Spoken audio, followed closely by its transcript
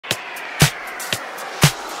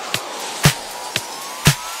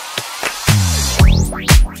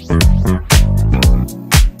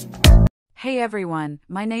Hey everyone,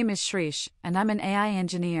 my name is Shrish, and I'm an AI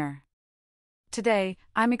engineer. Today,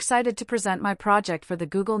 I'm excited to present my project for the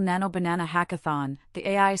Google Nano Banana Hackathon, the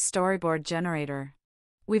AI Storyboard Generator.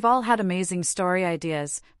 We've all had amazing story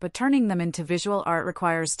ideas, but turning them into visual art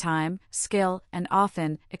requires time, skill, and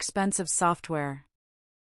often, expensive software.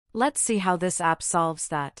 Let's see how this app solves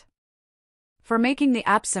that. For making the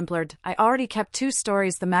app simpler, I already kept two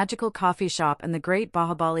stories: the magical coffee shop and the great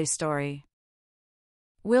Bahubali story.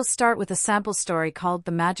 We'll start with a sample story called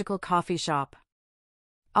The Magical Coffee Shop.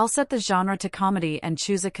 I'll set the genre to comedy and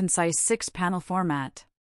choose a concise 6-panel format.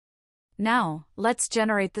 Now, let's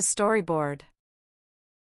generate the storyboard.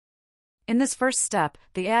 In this first step,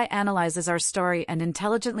 the AI analyzes our story and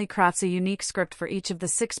intelligently crafts a unique script for each of the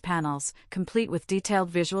 6 panels, complete with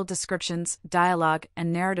detailed visual descriptions, dialogue,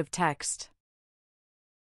 and narrative text.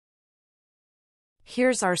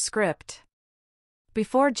 Here's our script.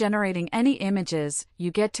 Before generating any images,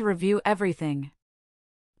 you get to review everything.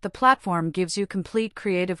 The platform gives you complete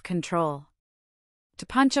creative control. To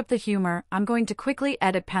punch up the humor, I'm going to quickly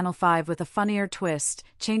edit panel 5 with a funnier twist,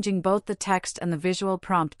 changing both the text and the visual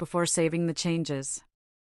prompt before saving the changes.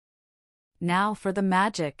 Now for the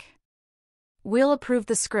magic. We'll approve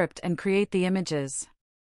the script and create the images.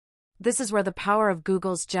 This is where the power of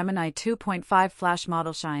Google's Gemini 2.5 Flash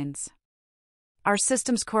model shines. Our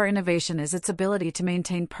system's core innovation is its ability to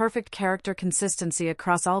maintain perfect character consistency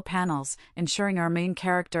across all panels, ensuring our main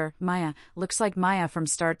character, Maya, looks like Maya from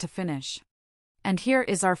start to finish. And here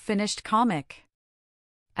is our finished comic.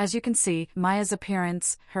 As you can see, Maya's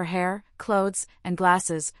appearance, her hair, clothes, and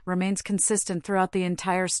glasses remains consistent throughout the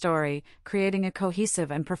entire story, creating a cohesive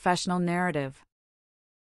and professional narrative.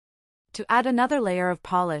 To add another layer of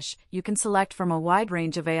polish, you can select from a wide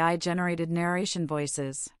range of AI-generated narration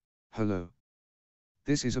voices. Hello.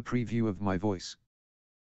 This is a preview of my voice.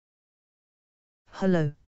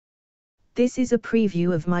 Hello. This is a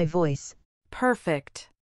preview of my voice. Perfect.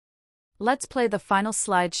 Let's play the final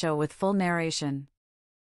slideshow with full narration.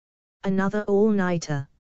 Another all-nighter.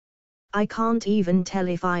 I can't even tell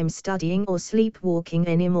if I'm studying or sleepwalking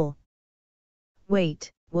anymore.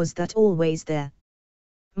 Wait, was that always there?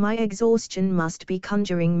 My exhaustion must be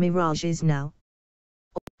conjuring mirages now.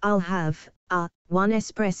 I'll have, one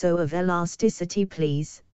espresso of elasticity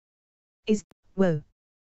please. Whoa.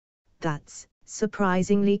 That's,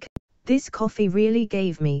 surprisingly, this coffee really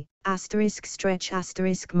gave me, stretch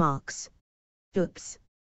marks. Oops.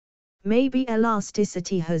 Maybe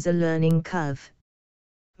elasticity has a learning curve.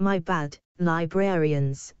 My bad,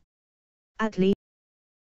 librarians. At least.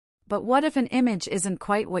 But what if an image isn't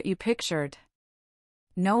quite what you pictured?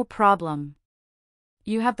 No problem.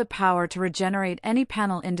 You have the power to regenerate any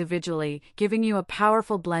panel individually, giving you a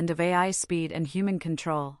powerful blend of AI speed and human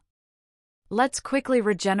control. Let's quickly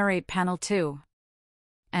regenerate panel 2.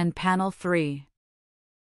 And panel 3.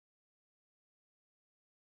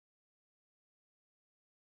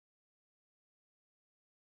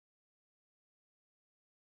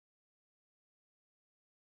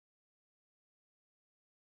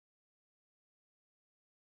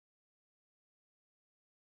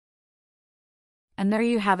 And there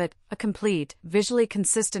you have it, a complete, visually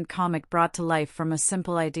consistent comic brought to life from a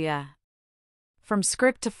simple idea. From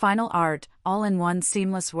script to final art, all in one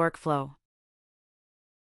seamless workflow.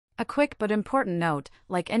 A quick but important note,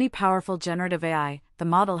 like any powerful generative AI, the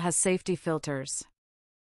model has safety filters.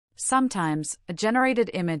 Sometimes, a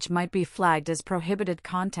generated image might be flagged as prohibited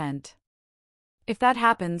content. If that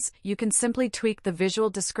happens, you can simply tweak the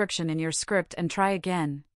visual description in your script and try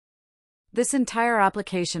again. This entire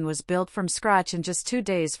application was built from scratch in just 2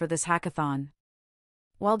 days for this hackathon.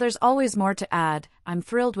 While there's always more to add, I'm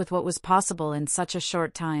thrilled with what was possible in such a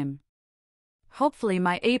short time. Hopefully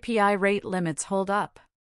my API rate limits hold up.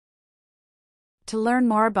 To learn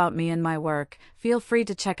more about me and my work, feel free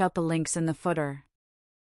to check out the links in the footer.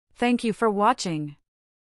 Thank you for watching.